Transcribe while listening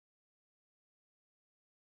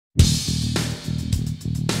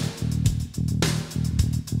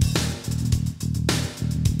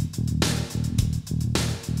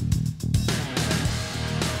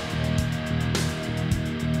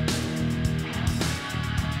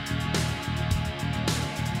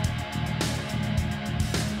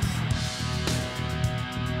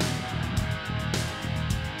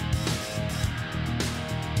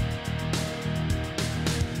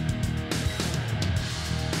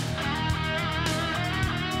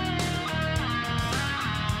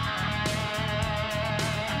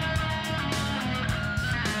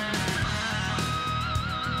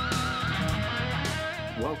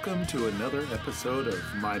Welcome to another episode of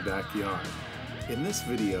My Backyard. In this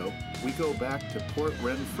video, we go back to Port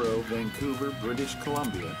Renfrew, Vancouver, British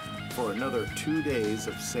Columbia for another 2 days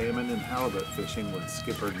of salmon and halibut fishing with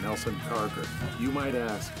skipper Nelson Carter. You might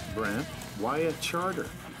ask, Brent, why a charter?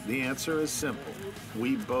 The answer is simple.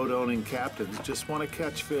 We boat-owning captains just want to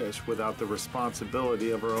catch fish without the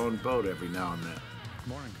responsibility of our own boat every now and then. Good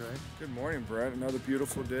morning, Craig. Good morning, Brett. Another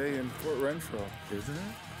beautiful day in Port Renfrew. Isn't it?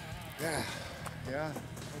 Yeah.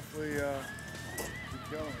 Hopefully, keep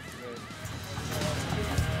going today.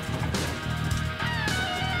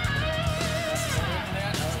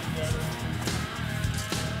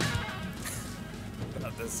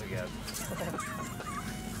 Not this again.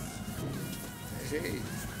 Hey.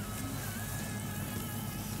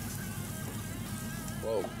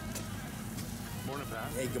 Whoa. Morning,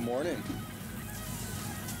 Pat. Hey, good morning.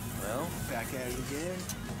 Well, back at it again.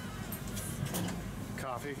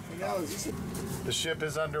 Coffee. The ship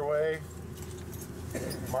is underway.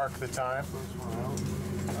 Mark the time.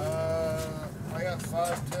 I got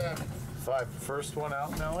 5:10. First one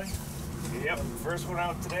out, Nelly? Yep, first one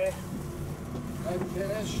out today.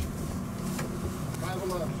 5:10-ish.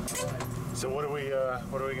 5:11. All right. So what are we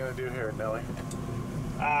gonna do here, Nelly?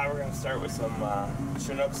 We're gonna start with some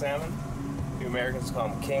Chinook salmon. You Americans call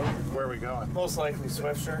them king. Where are we going? Most likely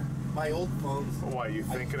Swifter. My old phone. Why, you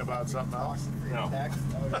thinking about something else? No. Text,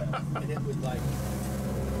 and it would like.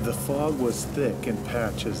 The fog was thick in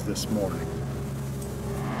patches this morning.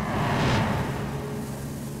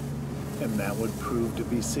 And that would prove to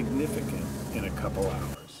be significant in a couple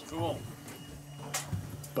hours. Cool.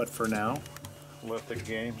 But for now, let the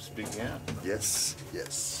games begin. Yes,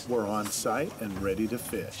 yes. We're on site and ready to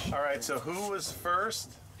fish. All right, so who was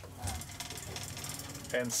first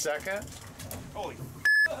and second? Holy.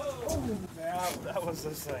 Yeah, that was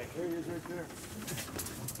this thing. There he is right there.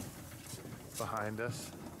 Behind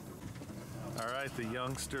us. All right, the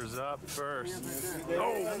youngster's up first.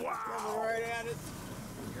 Oh, wow! Right at it.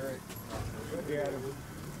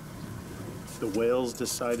 The whales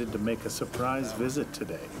decided to make a surprise visit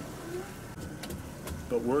today.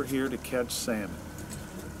 But we're here to catch salmon.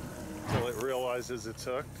 Until it realizes it's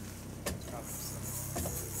hooked.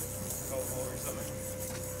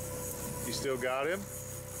 You still got him?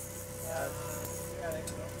 Yeah, I think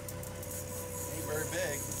so. Ain't very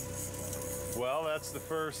big. Well, that's the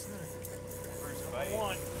first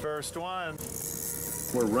one.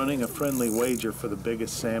 We're running a friendly wager for the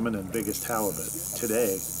biggest salmon and biggest halibut.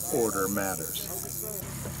 Today, order matters.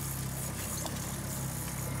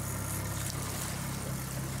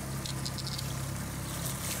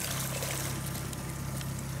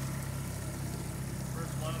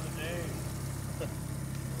 First one of the day.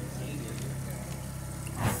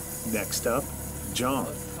 Next up, John. I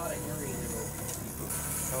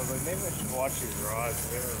was like, maybe I should watch these rods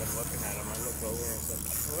rather than looking at them. I looked over and said,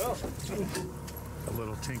 well. A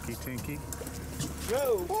little tinky.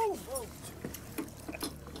 Go! Whoa!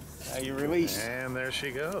 Now you release. And there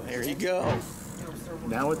she goes. There you go.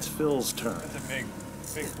 Now it's Phil's turn. That's a big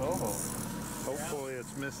coho. Hopefully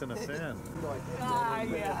it's missing a fin.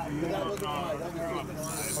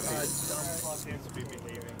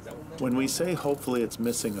 When we say hopefully it's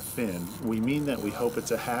missing a fin, we mean that we hope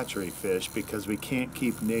it's a hatchery fish because we can't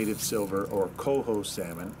keep native silver or coho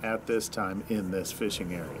salmon at this time in this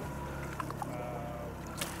fishing area.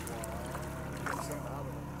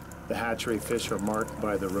 The hatchery fish are marked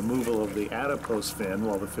by the removal of the adipose fin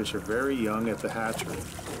while the fish are very young at the hatchery.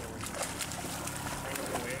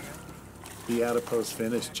 The adipose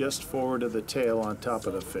fin is just forward of the tail on top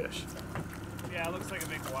of the fish. Yeah, it looks like a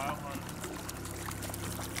big wild one.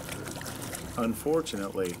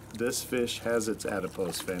 Unfortunately, this fish has its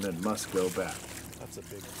adipose fin and must go back. That's a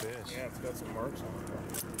big fish. Yeah, it's got some marks on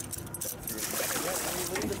it.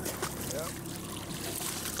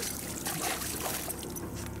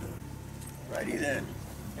 Righty then.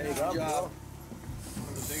 Hey, good job.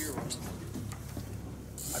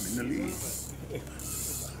 I'm in the lead.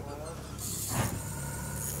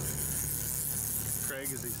 Craig,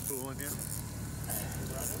 is he fooling you?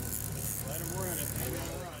 Let him run it.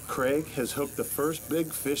 Craig has hooked the first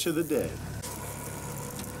big fish of the day.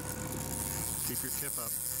 Keep your tip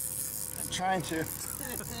up. I'm trying to.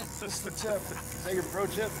 Just the tip. Take a pro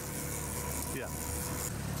tip. Yeah.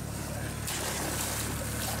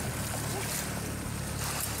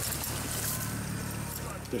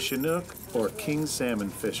 The Chinook or king salmon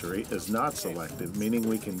fishery is not selective, meaning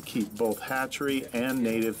we can keep both hatchery and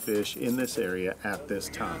native fish in this area at this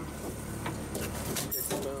time.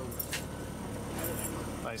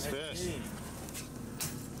 Nice fish.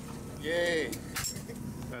 Yay.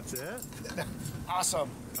 That's it? Awesome.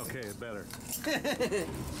 Okay, better.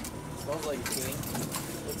 Smells like a king.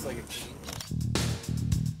 Looks like a king.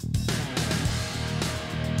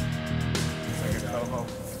 It's like a coho.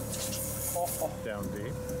 Down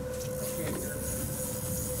deep.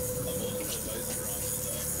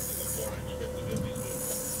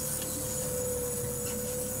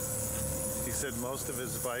 He said most of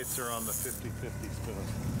his bites are on the 50-50 spoon.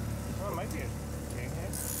 Oh, it might be a king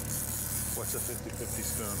head. What's a 50-50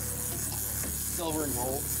 spoon? Silver and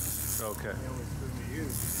gold. Okay. You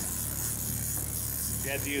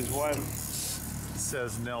had to use one.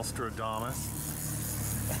 Says Nelstradamus.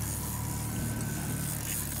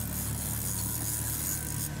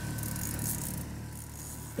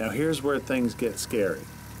 Now here's where things get scary.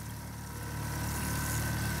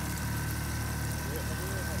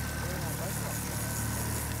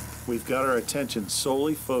 We've got our attention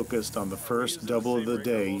solely focused on the first double of the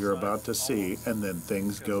day you're about to see, and then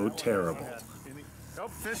things go terrible. Oh,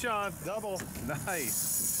 fish on, double.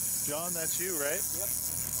 Nice. John, that's you, right?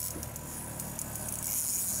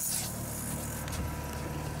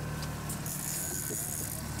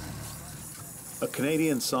 Yep. A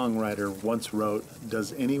Canadian songwriter once wrote,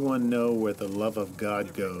 "Does anyone know where the love of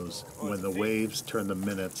God goes when the waves turn the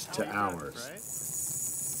minutes to hours?"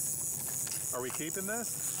 Are we keeping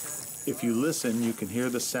this? If you listen, you can hear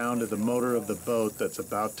the sound of the motor of the boat that's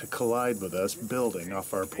about to collide with us building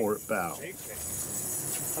off our port bow.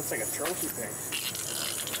 That's like a trophy thing.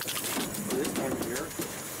 For this time of year.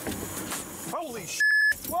 Holy sh!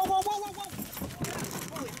 Whoa, whoa, whoa, whoa,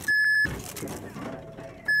 whoa! Holy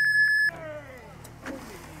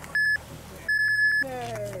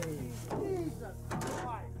Yay! Jesus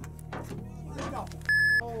Christ! Look up!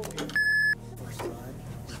 Holy first time.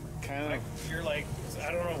 Kind Like, you're like,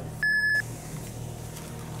 I don't know.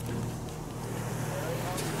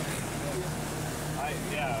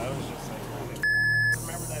 I was just like, holy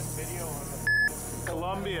remember that video on the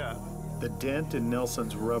Columbia. The dent in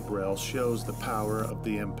Nelson's rub rail shows the power of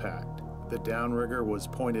the impact. The downrigger was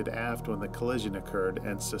pointed aft when the collision occurred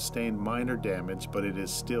and sustained minor damage, but it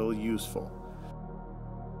is still useful.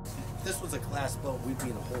 If this was a glass boat, we'd be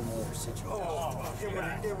in a whole nother situation. Oh, it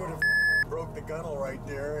would have broke the gunnel right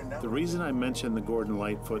there. And that The reason I mentioned the Gordon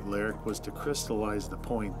Lightfoot lyric was to crystallize the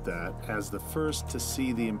point that, as the first to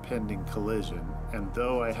see the impending collision, and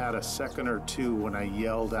though I had a second or two when I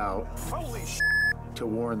yelled out, Holy sh! to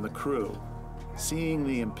warn the crew, seeing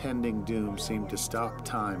the impending doom seemed to stop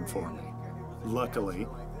time for me. Luckily,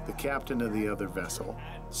 the captain of the other vessel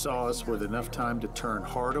saw us with enough time to turn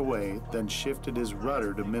hard away, then shifted his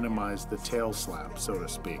rudder to minimize the tail slap, so to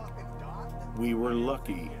speak. We were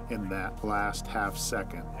lucky in that last half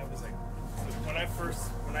second. I was like, when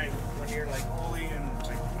you're like holy and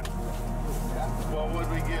like, Well, would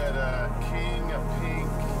we get a king, a pink,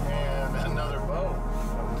 and another boat?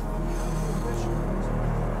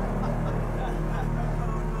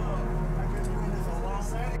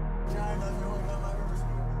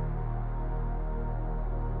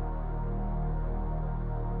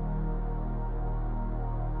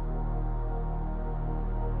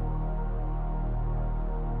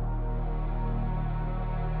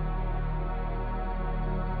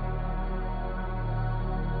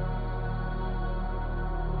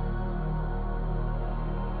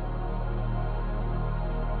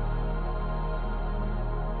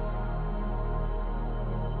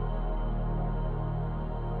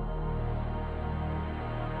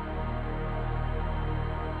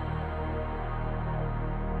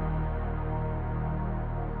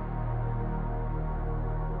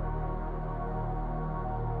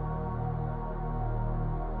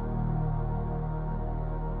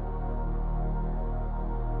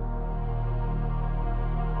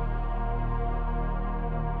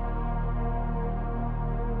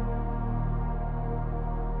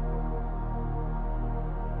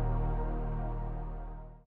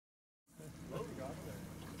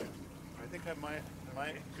 I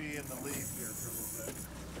might be in the lead here for a little bit.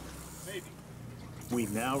 Maybe. We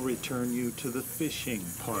now return you to the fishing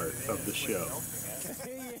part of the show. Yeah.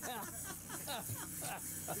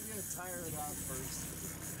 You're gonna tire it out first.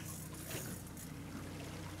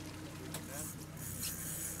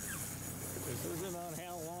 This isn't on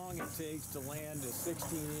how long it takes to land a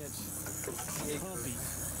 16-inch pumpy.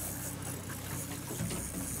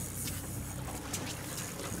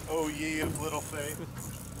 Oh, ye of little faith.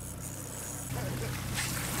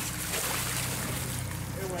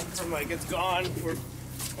 it went from like it's gone for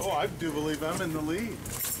Oh, I do believe I'm in the lead.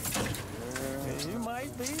 You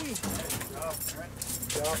might be.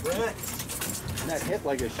 Job, Brett. That hit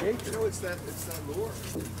like a shaker. You know, it's that lure.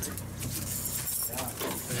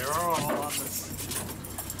 They're all on this.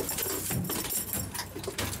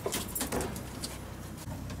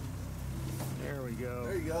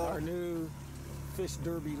 our new fish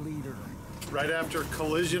derby leader. Right after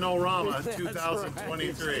Collision-O-Rama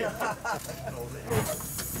 2023.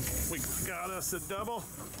 We got us a double.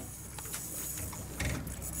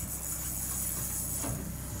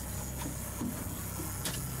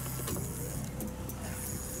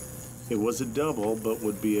 It was a double, but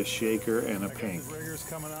would be a shaker and a I got pink. the riggers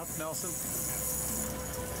coming up, Nelson.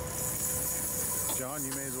 John,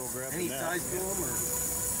 you may as well grab Any the net. size to them or?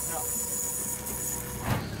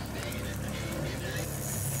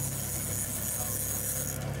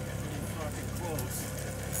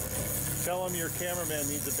 Tell him your cameraman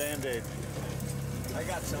needs a Band-Aid. I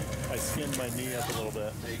got some. I skinned my knee up a little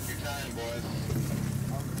bit. Take your time, boys.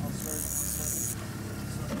 I'll start.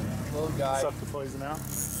 Little guy. Suck the poison out.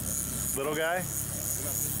 Little guy?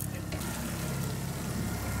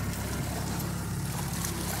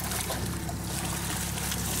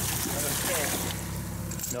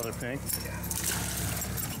 Another pink.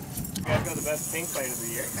 You guys got the best pink bite of the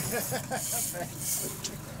year.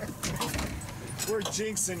 We're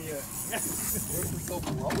jinxing you.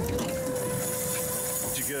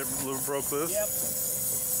 Did you get a little broke loose? Yep.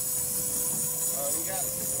 You got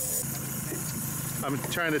it. I'm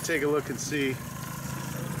trying to take a look and see.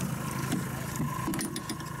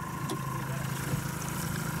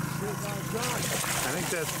 I think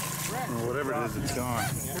that's, well, whatever it is, it's gone.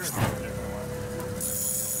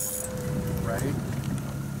 Ready?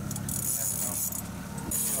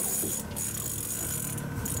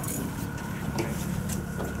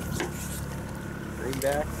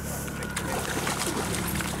 Greenback.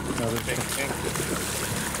 Another Pink, pink.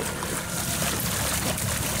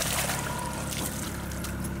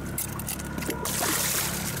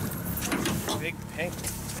 Big pink.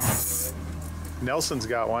 Nelson's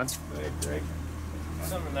got one. Greg.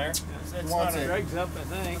 Something there. It's Wants not a it. Greg's up, I I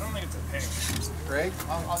think. don't think it's a pink. Greg?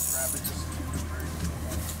 I'll grab it.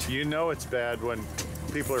 You know it's bad when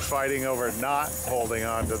people are fighting over not holding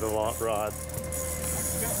on to the rod. I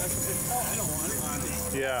don't want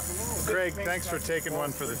it. Yeah. Craig, thanks for taking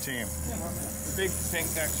one for the team. The big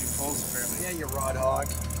pink actually pulls fairly. Yeah, you rod hog.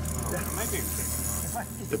 It might be a pink.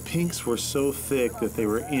 The pinks were so thick that they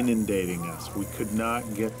were inundating us. We could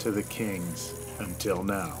not get to the kings until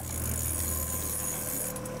now.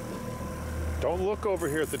 Don't look over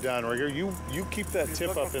here at the downrigger. You keep that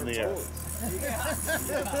tip up in the air.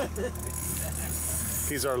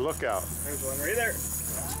 He's our lookout. There's one right there.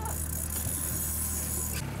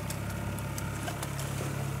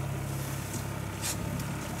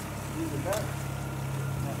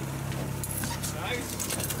 Nice.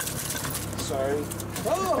 Sorry.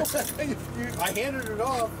 Oh! I handed it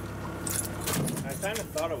off. I kind of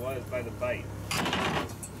thought it was by the bite.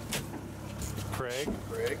 Craig.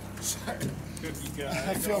 Greg.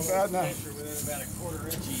 I feel bad now. Fish are within about a quarter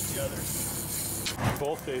inch of each other.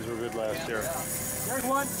 Both days were good last year. There's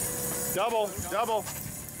one. Double, double.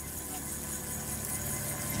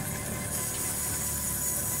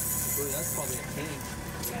 Ooh, that's probably a king.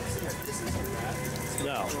 This is a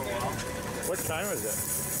No. What time is it?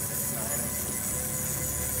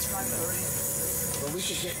 5:30. Well, we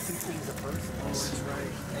could get 2 things a person. Oh, that's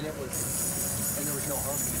right. And there was no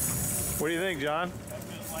humping. What do you think, John?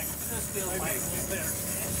 This feels like it's better.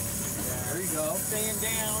 There you go. Staying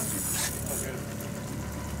down.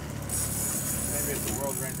 Maybe it's the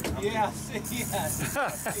world record. Yes, yes.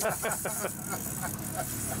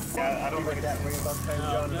 Yeah, I don't think Like that way about time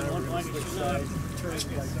John and I doesn't were look like gonna it switch should. sides. Turn it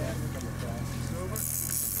like that. Come across.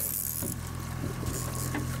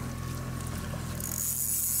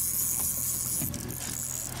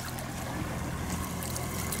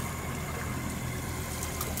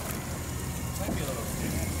 Might be a little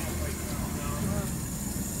big. I can't quite tell.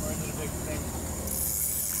 Or is it a big thing?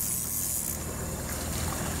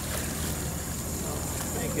 I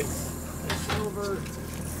think it's silver.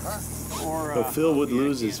 Or, Though Phil would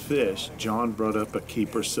lose his fish, John brought up a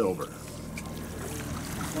keeper silver.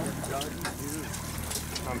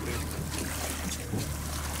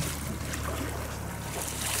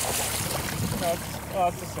 Oh,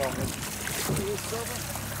 it's a silver.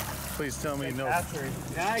 Please tell me no.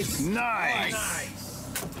 Nice. Nice.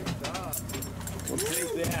 We'll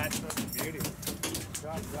take that. That's a beauty.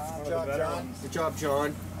 Good job, John. Good job,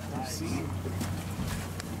 John.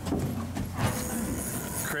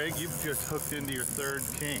 Craig, you've just hooked into your third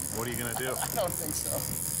king. What are you going to do? I don't think so.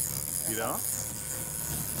 You don't?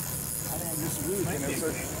 I think this week, and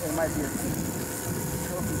it might be a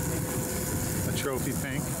trophy. A trophy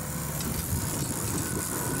pink?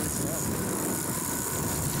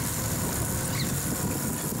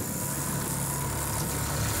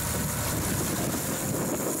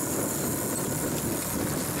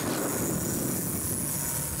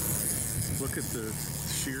 Look at the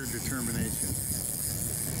sheer determination.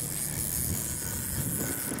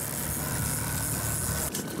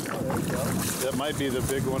 Oh, there you go. That might be the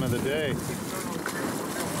big one of the day.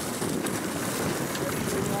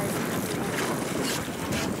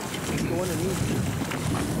 Go underneath.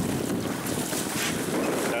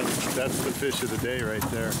 That's the fish of the day right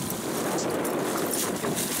there.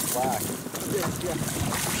 Black. Yeah.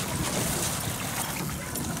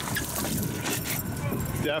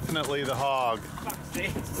 Definitely the hog.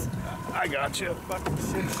 I got you.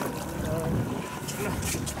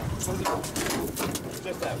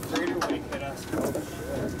 Just that freighter wing hit us.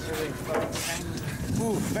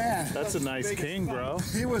 Ooh, man. That's a nice king, bro.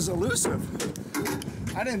 He was elusive.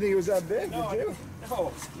 I didn't think he was that big, No, did you?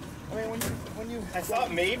 no. I mean, when you I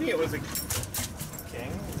thought maybe it was a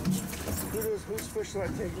king. whose fish did I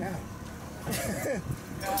take now?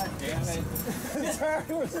 God damn it.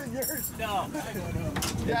 Sorry, was it yours? No, I don't know.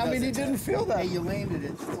 Yeah, I mean, he didn't feel that. Hey, you landed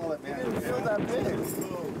it. That's all that He matters. didn't feel that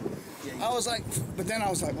big. I was like, but then I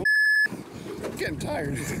was like, I'm getting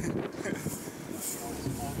tired.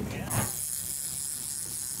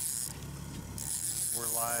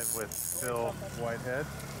 We're live with Phil Whitehead.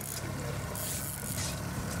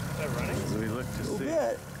 Is that running? As we look to see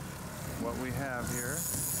bit. what we have here.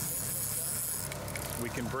 We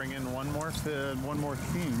can bring in one more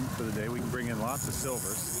king for the day. We can bring in lots of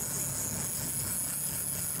silvers.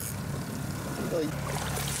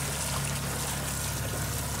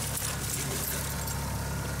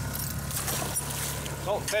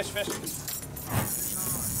 Oh, fish.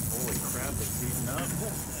 Holy crap, it's heating up.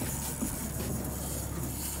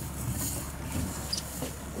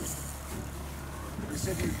 You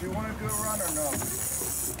said, do you want to do a run or no?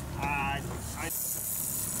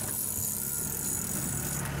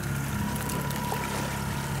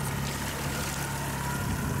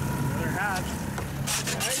 Another hatch.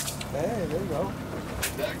 Hey, there you go.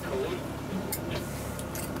 That cold?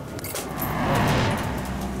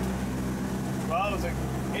 Well, it was an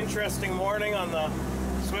interesting morning on the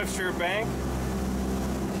Swiftsure Bank.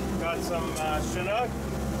 Got some Chinook,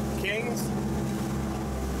 kings.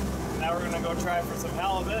 Now we're gonna go try for some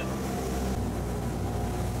halibut.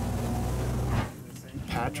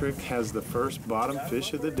 Patrick has the first bottom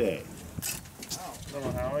fish of the day. I don't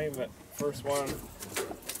know how many, but first one.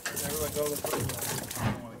 Never let go of the first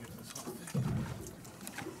one.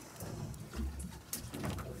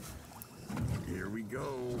 Here we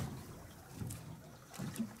go.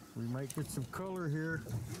 We might get some color here.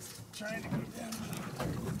 Trying to go down.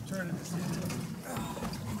 Turning this in.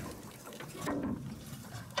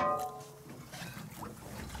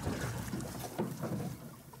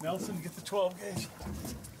 Nelson, get the 12 gauge.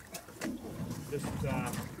 Just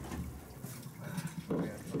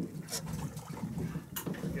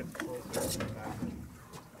get closer to that.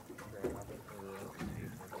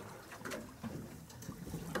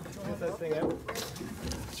 Get that thing out.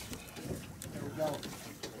 There we go.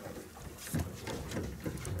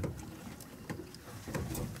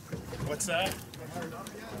 What's that?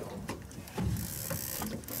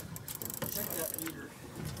 Check that leader.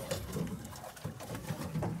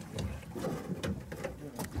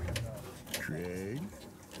 Craig.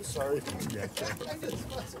 Sorry.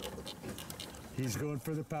 He's going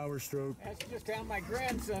for the power stroke. That's just how my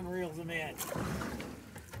grandson reels them in.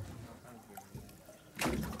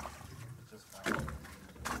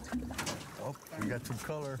 Oh, we got some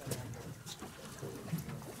color.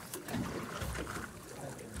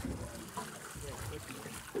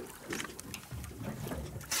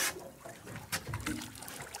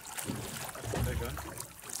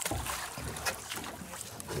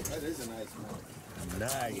 That is a nice one.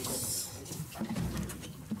 Nice.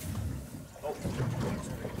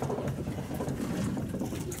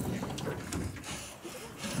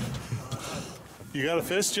 You got a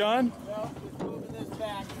fish, John? Well, just moving this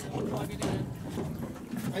back and plug it in.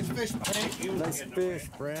 Nice fish. Thank you. Nice fish,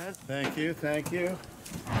 Brad. Thank you, thank you.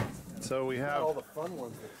 So we All have the fun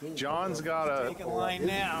ones. The king. John's got Take a line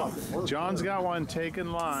now. John's got one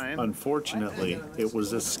taken line. Unfortunately, it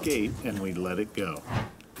was a skate and we let it go.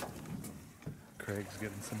 Craig's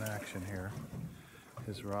getting some action here.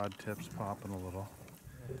 His rod tip's popping a little.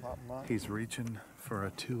 Pop 'em up. He's reaching for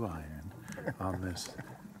a 2-iron on this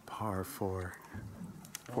par 4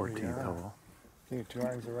 14th yeah. hole. Think 2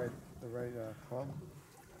 irons the right club?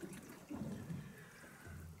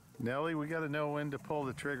 Nelly, we got to know when to pull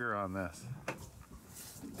the trigger on this. I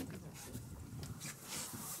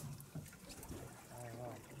don't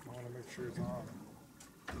know. I want to make sure it's on.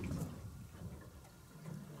 I don't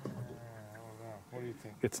know. What do you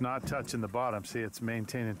think? It's not touching the bottom. See, it's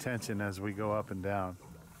maintaining tension as we go up and down.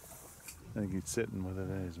 I think he's sitting with it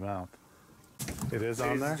in his mouth. It is on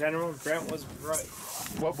Ladies there? and gentlemen, Brent was right.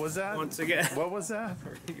 What was that? Once again. What was that?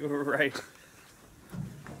 You were right.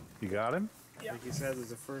 You got him? Like you said,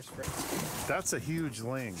 there's a first for That's a huge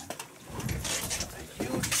ling.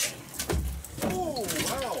 Oh,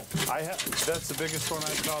 wow. That's the biggest one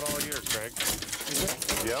I've caught all year, Craig.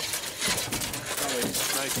 Yep.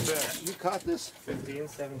 Nice fish. You caught this? 15,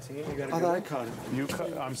 17. You got I thought I caught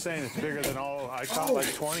it. I'm saying it's bigger than all. I caught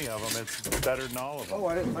like 20 of them. It's better than all of them. Oh,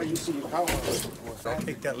 I didn't know you see you caught one. I'll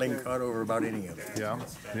take that ling cod over about any of it. Yeah.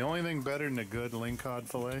 The only thing better than a good lingcod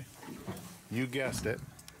fillet, you guessed it,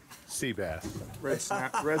 sea bass. Red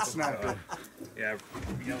snapper. Yeah,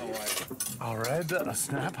 yellow eye. All right,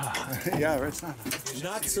 snapper. Yeah, red snapper.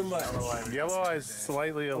 Not so much. Yellow eye is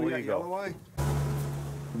slightly illegal. Yellow eye?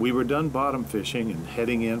 We were done bottom fishing and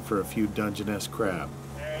heading in for a few Dungeness crab.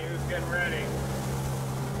 Hey, he was getting ready.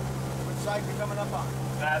 Which side you coming up on?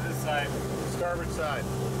 This side. Starboard side.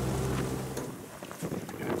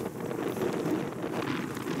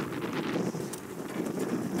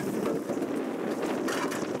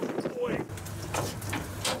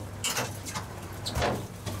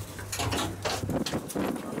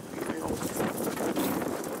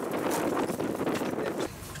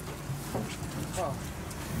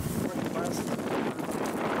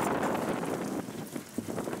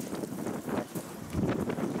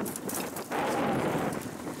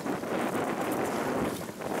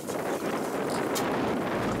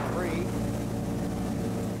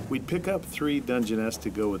 We'd pick up 3 Dungeness to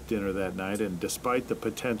go with dinner that night, and despite the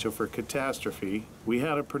potential for catastrophe, we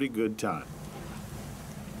had a pretty good time.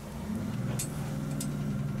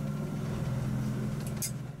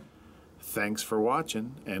 Thanks for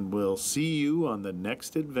watching, and we'll see you on the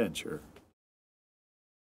next adventure.